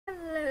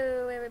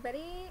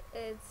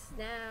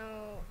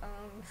now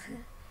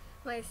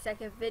my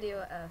second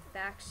video of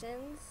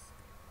factions.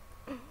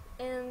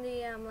 In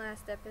the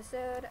last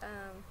episode,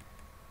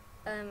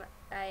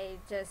 I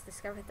just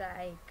discovered that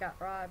I got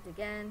robbed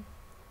again,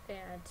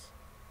 and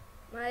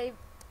my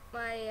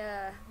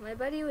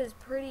buddy was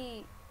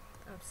pretty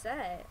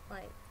upset.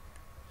 Like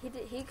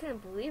he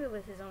couldn't believe it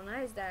with his own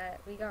eyes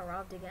that we got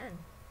robbed again.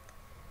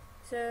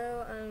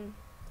 So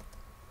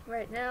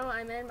right now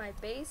I'm in my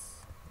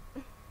base.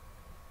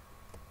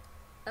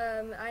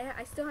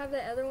 I still have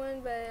the other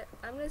one, but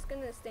I'm just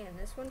gonna stay in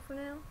this one for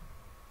now.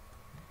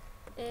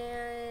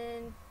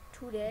 And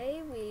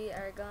today we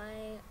are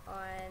going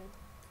on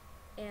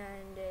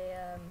and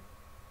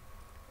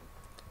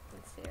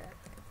let's see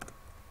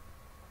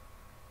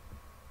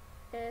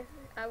if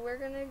we're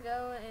gonna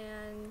go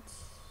and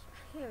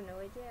I have no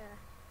idea.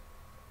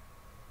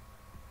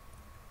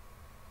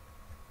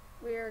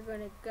 We are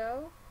gonna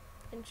go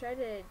and try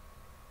to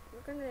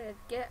we're gonna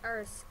get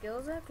our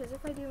skills up, because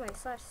if I do my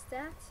slash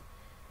stats,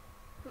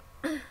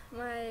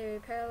 my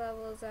repair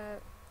levels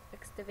up,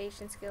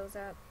 excavation skills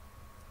up.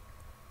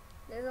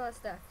 There's a lot of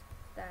stuff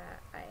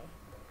that I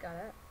got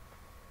up.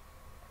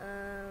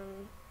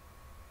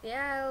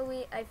 Yeah,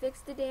 I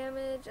fixed the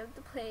damage of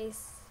the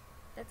place.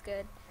 That's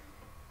good.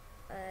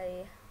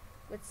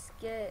 Let's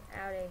get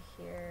out of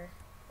here.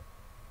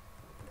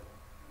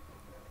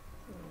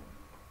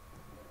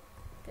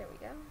 There we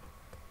go.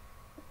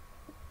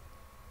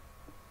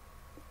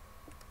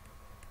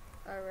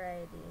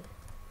 Alrighty,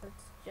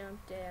 let's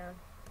jump down.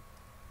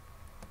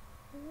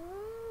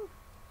 Woo.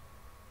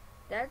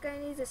 That guy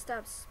needs to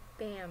stop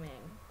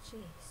spamming.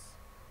 Jeez.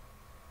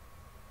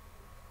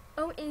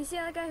 Oh, and you see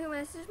that guy who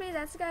messaged me?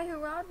 That's the guy who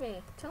robbed me.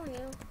 I'm telling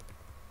you.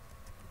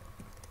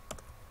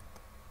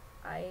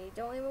 I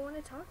don't even want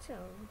to talk to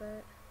him,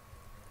 but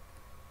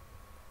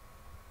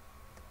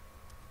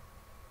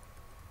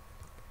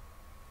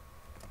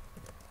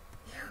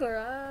you're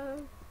up.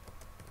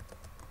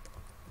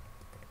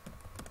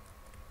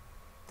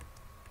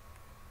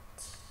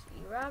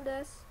 You robbed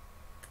us.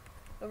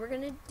 What we're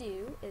gonna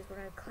do is we're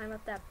gonna climb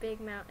up that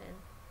big mountain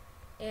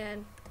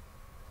and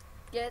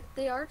get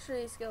the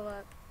archery skill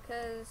up,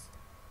 cause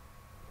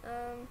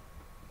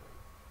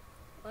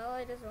well,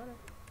 I just wanna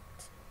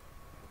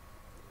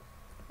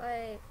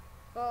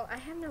well, I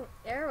have no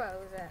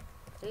arrows.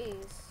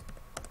 Jeez.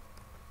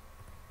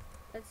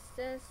 Let's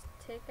just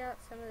take out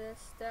some of this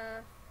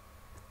stuff.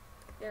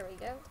 There we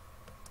go.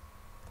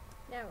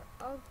 Now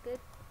we're all good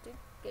to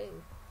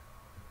go.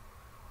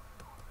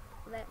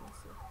 Let me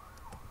see.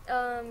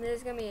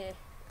 There's gonna be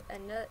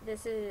another.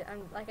 This is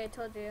like I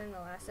told you in the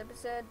last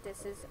episode.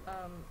 This is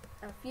a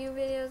few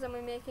videos I'm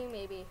making.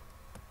 Maybe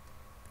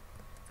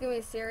it's gonna be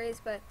a series,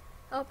 but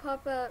I'll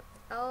pop up.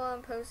 I'll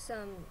post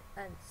some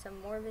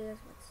more videos.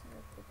 What's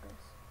this?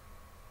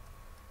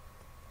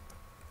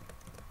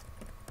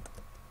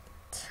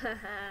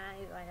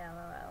 He's like,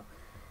 LOL.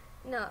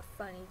 Not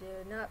funny,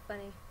 dude. Not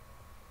funny.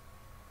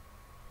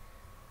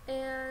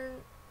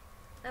 And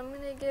I'm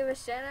gonna give a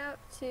shout out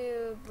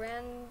to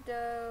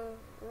Brando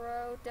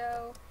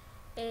Rodo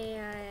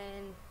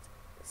and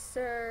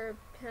Sir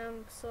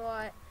Pimp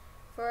Slot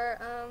for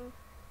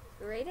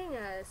rating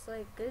us.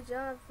 Like, good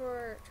job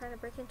for trying to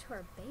break into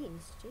our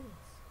base. Jeez.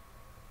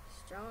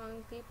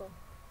 Strong people.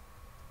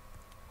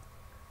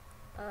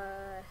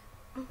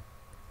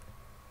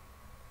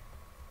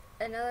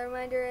 Another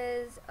reminder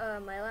is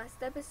my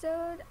last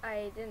episode,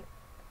 I didn't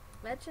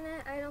mention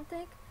it, I don't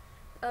think.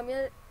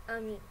 My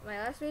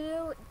last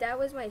video, that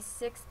was my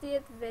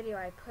 60th video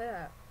I put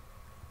up.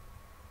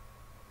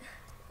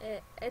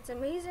 It's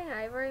amazing,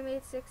 I've already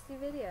made 60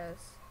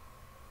 videos.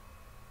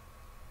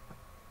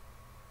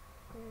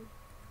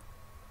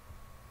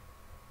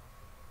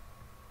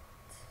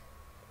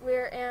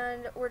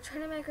 We're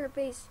trying to make our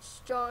base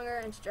stronger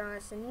and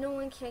stronger so no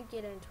one can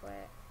get into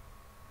it.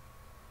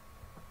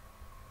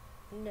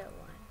 No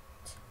one.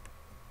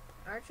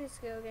 Archery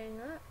skill getting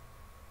up.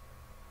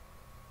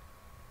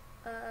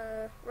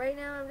 Right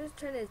now I'm just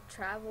trying to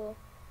travel.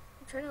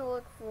 I'm trying to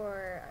look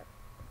for a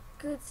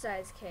good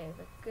size cave,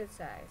 a good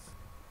size.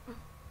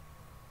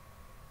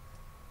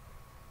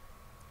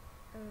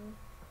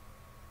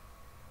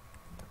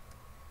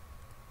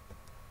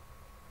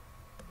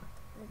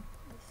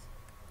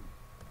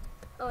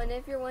 Oh, and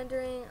if you're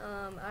wondering,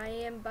 I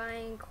am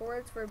buying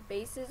cords for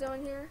bases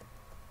on here.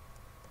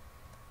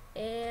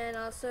 And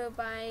also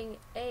buying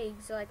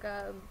eggs, like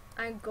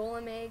I'm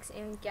golem eggs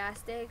and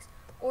ghast eggs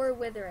or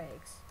wither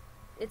eggs.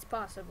 It's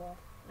possible.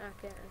 Not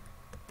kidding.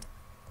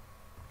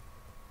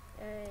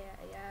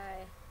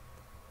 Yeah.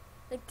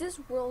 Like, this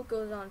world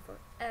goes on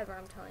forever,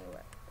 I'm telling you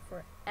what.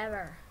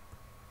 Forever.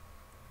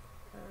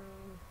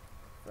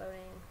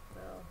 Floating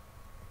little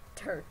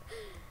dirt.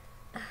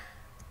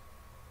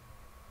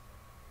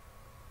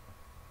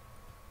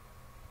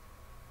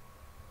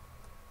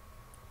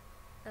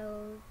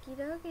 Okie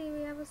dokie,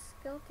 we have a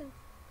skeleton.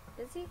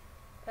 Is he?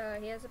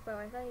 He has a bow.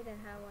 I thought he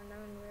didn't have one. That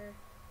one weird.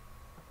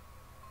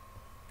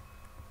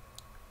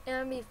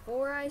 And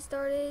before I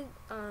started,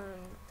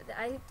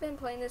 I've been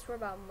playing this for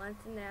about a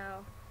month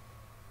now,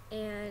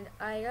 and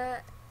I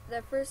got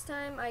the first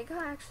time I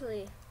got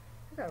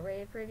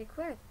raided pretty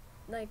quick.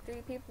 Like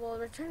 3 people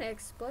were trying to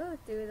explode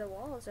through the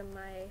walls of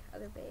my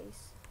other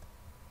base.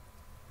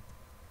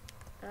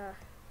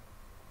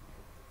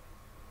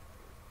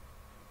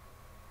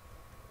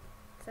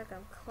 It's like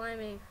I'm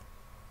climbing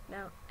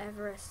Mount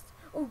Everest.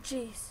 Oh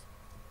jeez.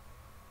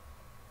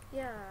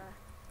 Yeah.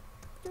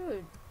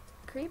 Dude,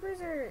 creepers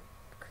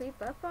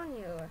creep up on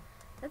you.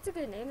 That's a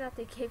good name that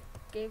they gave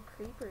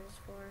creepers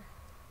for.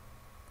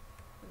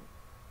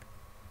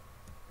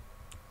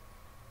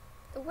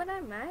 What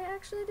I might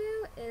actually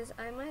do is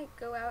I might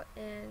go out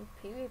and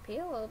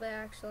PvP a little bit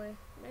actually.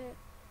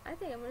 I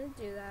think I'm gonna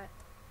do that.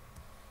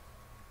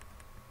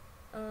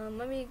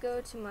 Let me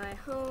go to my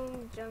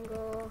home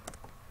jungle.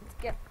 Let's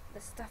get the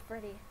stuff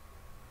ready.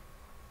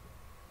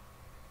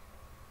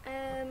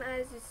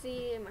 As you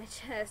see in my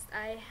chest,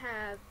 I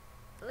have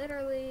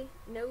literally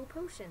no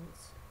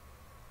potions.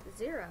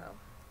 0.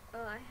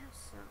 Oh, I have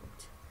some.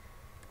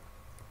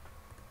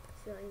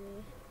 Silly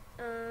me.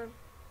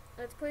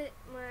 Let's put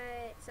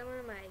some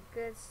of my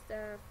good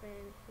stuff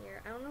in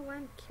here. I don't know why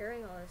I'm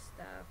carrying all this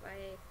stuff.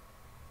 I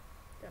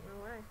don't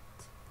know why.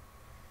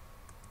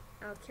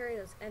 I'll carry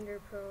those ender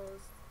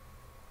pearls.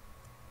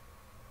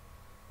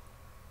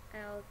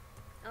 I'll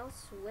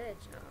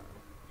switch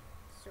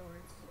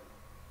swords.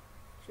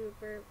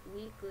 Trooper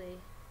weekly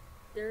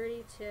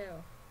 32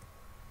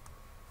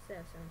 instead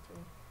of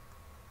 17.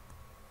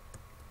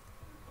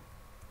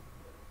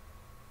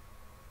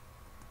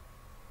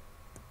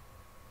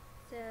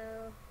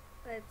 So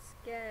let's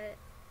get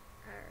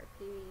our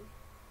PvP.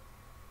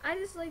 I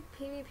just like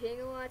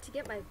PvPing a lot to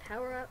get my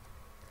power up.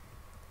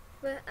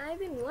 But I've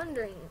been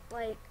wondering,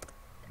 like,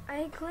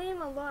 I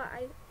claim a lot.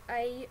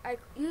 I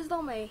used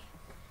all my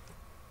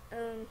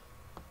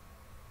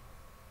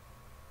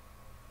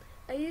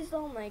I used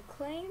all my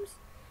claims.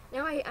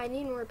 Now I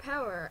need more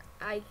power.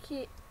 I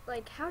keep,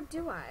 like, how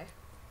do I?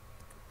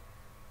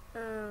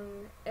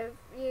 If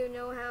you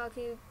know how,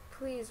 can you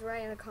please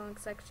write in the comment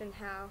section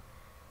how?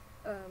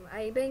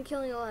 I've been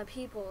killing a lot of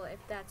people,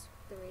 if that's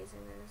the reason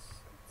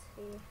is. Let's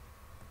see.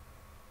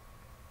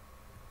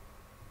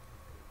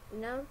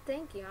 No,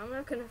 thank you. I'm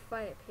not gonna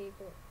fight a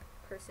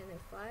person who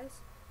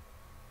flies.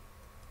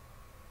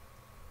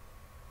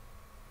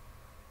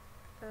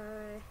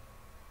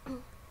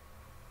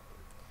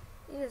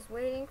 You're just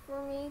waiting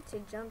for me to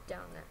jump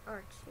down there,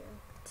 aren't you?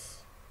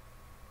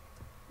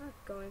 Not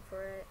going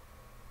for it.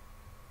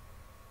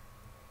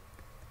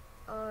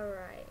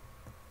 Alright.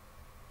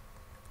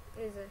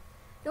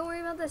 Don't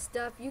worry about the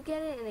stuff. You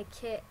get it in a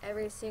kit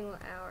every single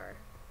hour.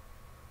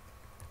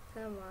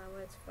 Come on,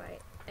 let's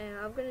fight. And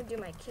I'm gonna do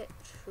my kit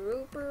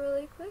trooper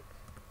really quick.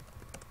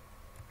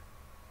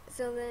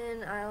 So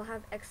then I'll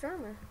have extra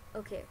armor.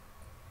 Okay.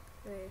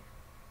 Wait.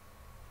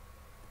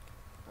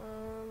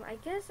 I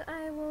guess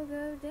I will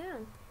go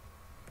down.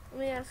 Let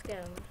me ask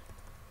him.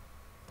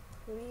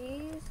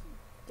 Please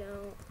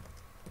don't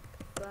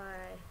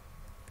fly.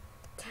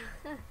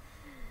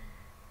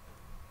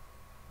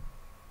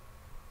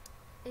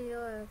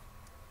 You'll have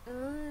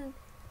on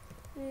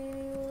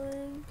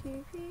anyone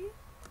TP.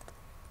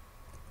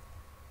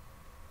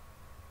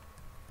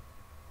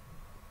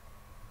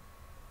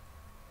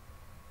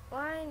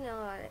 Why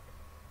not?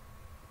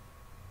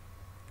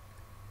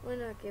 Why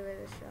not give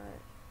it a shot?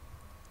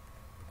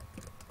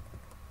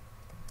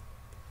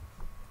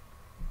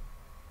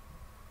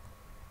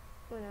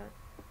 Why not?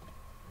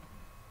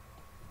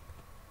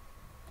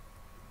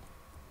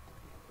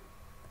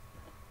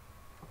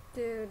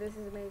 Dude, this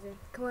is amazing.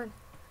 Come on,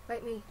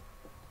 fight me.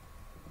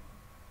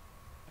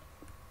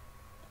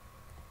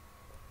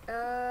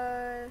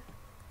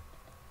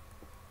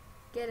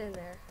 Get in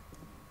there.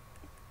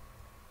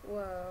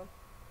 Whoa.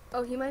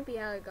 Oh, he might be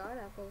out of god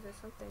apples or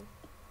something.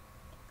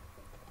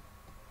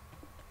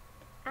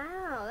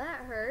 Ow,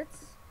 that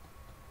hurts.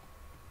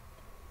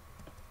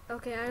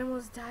 Okay, I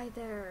almost died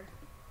there.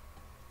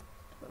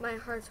 But my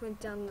hearts went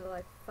down to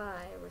like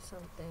 5 or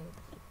something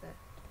like that.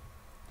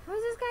 How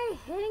is this guy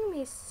hitting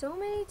me so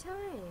many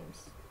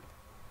times?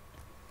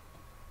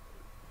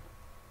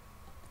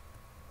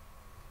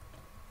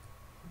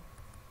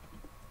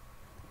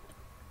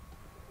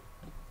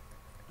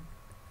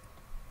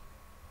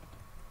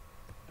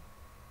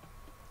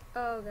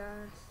 Oh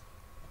gosh.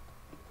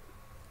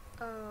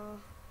 Oh,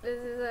 this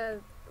is a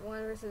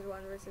 1 versus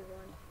 1 versus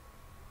 1.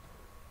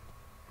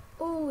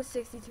 Oh,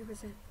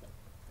 62%.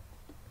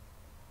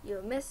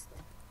 You missed.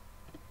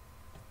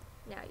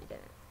 Now you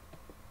didn't.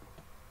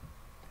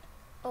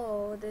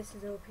 Oh, this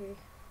is OP.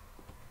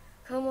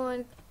 Come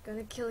on,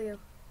 gonna kill you.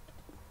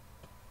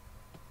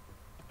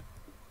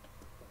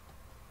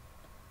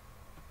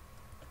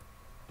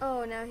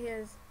 Oh, now he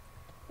has.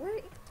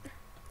 Wait.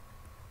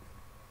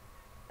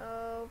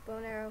 Oh,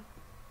 bone arrow.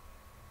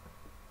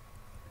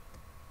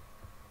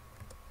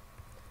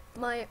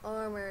 My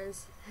armor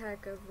is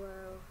heck of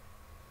low.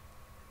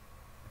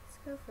 Let's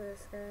go for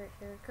this guy right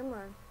here. Come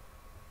on.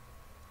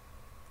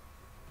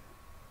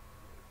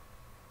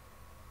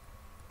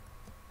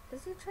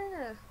 Is he trying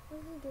to? What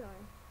is he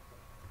doing?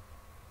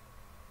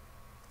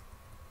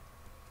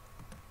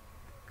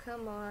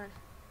 Come on.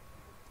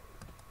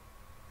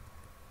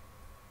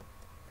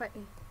 fight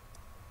me.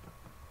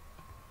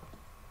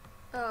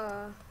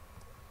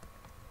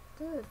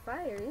 Dude,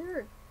 Fire, you're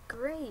a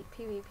great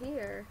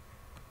PvPer,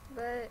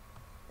 but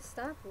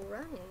stop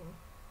running.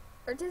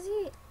 Or does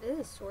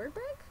his sword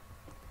break?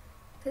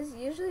 Because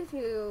usually if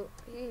you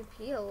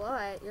PvP a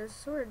lot, your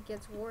sword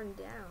gets worn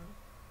down.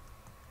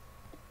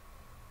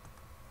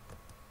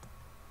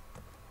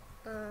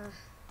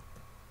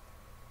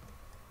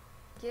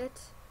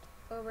 Get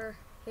over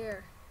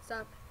here.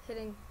 Stop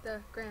hitting the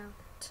ground.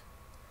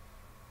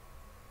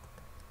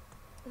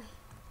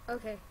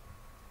 Okay.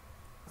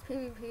 Let's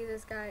PvP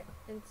this guy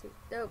into...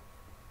 Nope.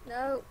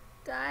 No,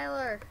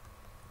 Tyler.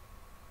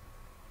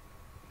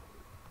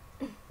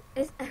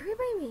 Is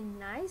everybody being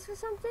nice or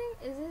something?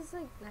 Is this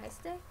like nice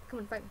day? Come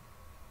on, fight me.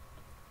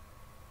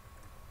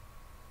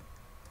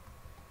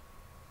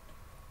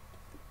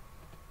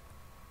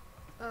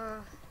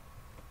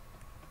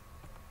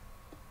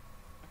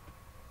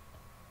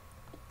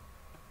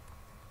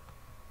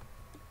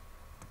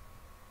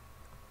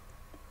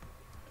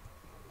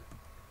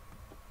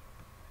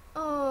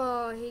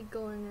 Oh, he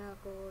going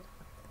out gold.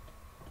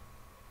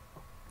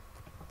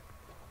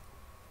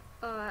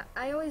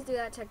 I always do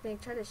that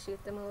technique, try to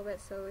shoot them a little bit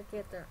so we can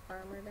get their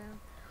armor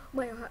down.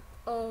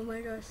 Oh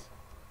my gosh.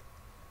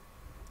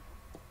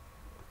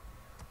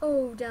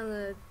 Oh, down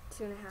the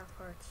 2.5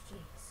 hearts,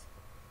 jeez.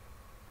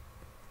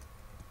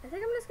 I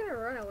think I'm just gonna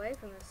run away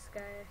from this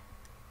guy.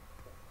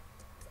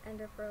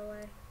 Ender Pearl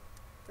away.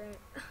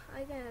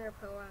 I can Ender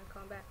Pearl on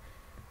combat.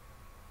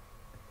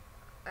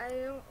 I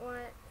don't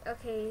want...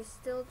 Okay, he's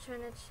still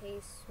trying to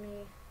chase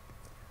me.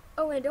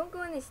 Oh, and don't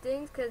go in these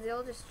things because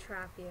they'll just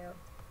trap you.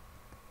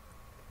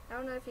 I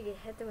don't know if you can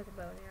hit them with a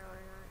bow and arrow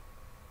or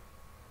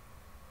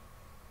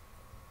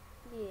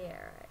not. Yeah,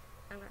 right.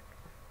 I'm not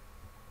gonna.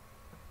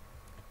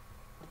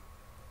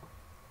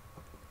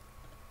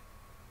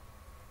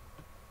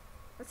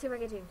 Let's see if I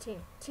can do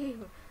team.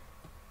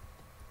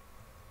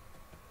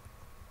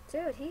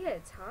 Dude, he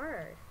hits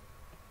hard.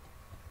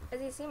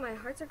 As you see, my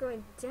hearts are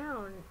going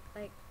down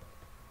like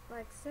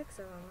 6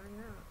 of them.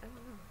 I don't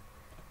know.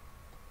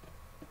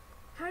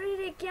 How did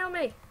he kill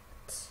me?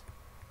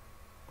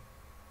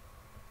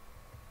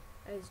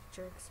 These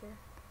jerks here.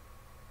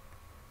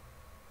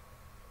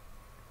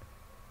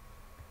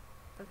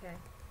 Okay,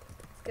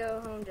 let's go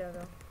home,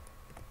 Jogo.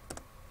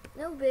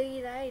 No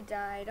biggie that I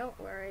die. Don't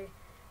worry.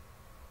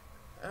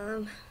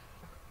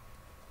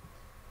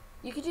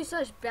 You could do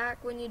such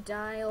back when you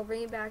die. It'll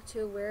bring you back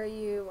to where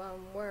you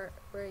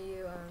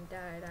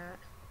died at.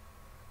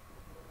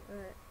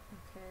 But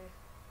okay,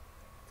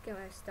 let's get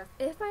my stuff.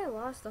 If I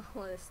lost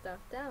all this stuff,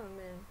 that would have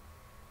been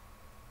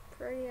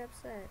pretty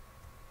upset.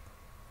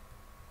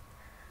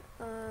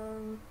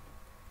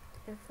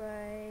 If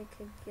I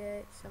could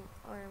get some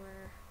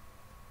armor.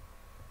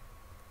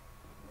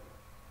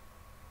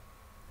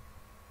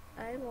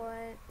 I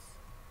want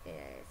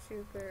a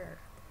super.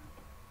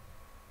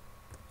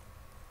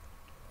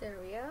 There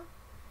we go.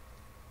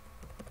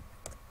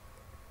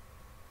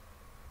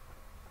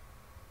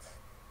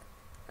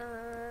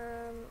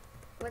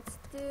 Let's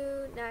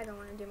do. No, I don't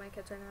want to do my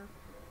kits right now.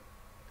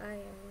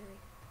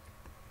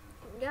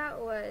 That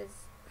was.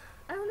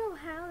 I don't know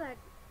how that.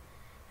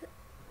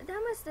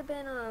 That must have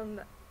been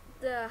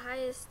the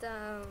highest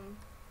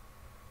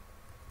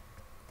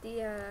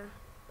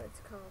what's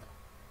it called?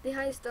 The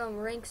highest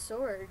rank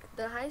sword.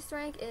 The highest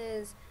rank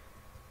is,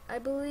 I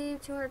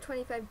believe,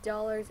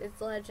 $225.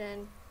 It's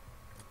legend.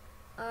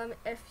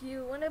 If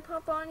you want to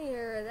pop on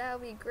here, that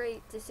would be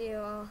great to see you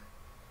all.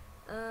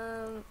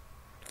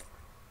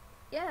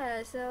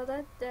 Yeah, so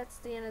that's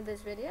the end of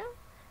this video.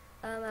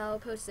 I'll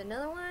post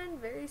another one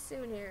very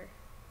soon here.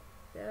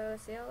 So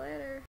see y'all later.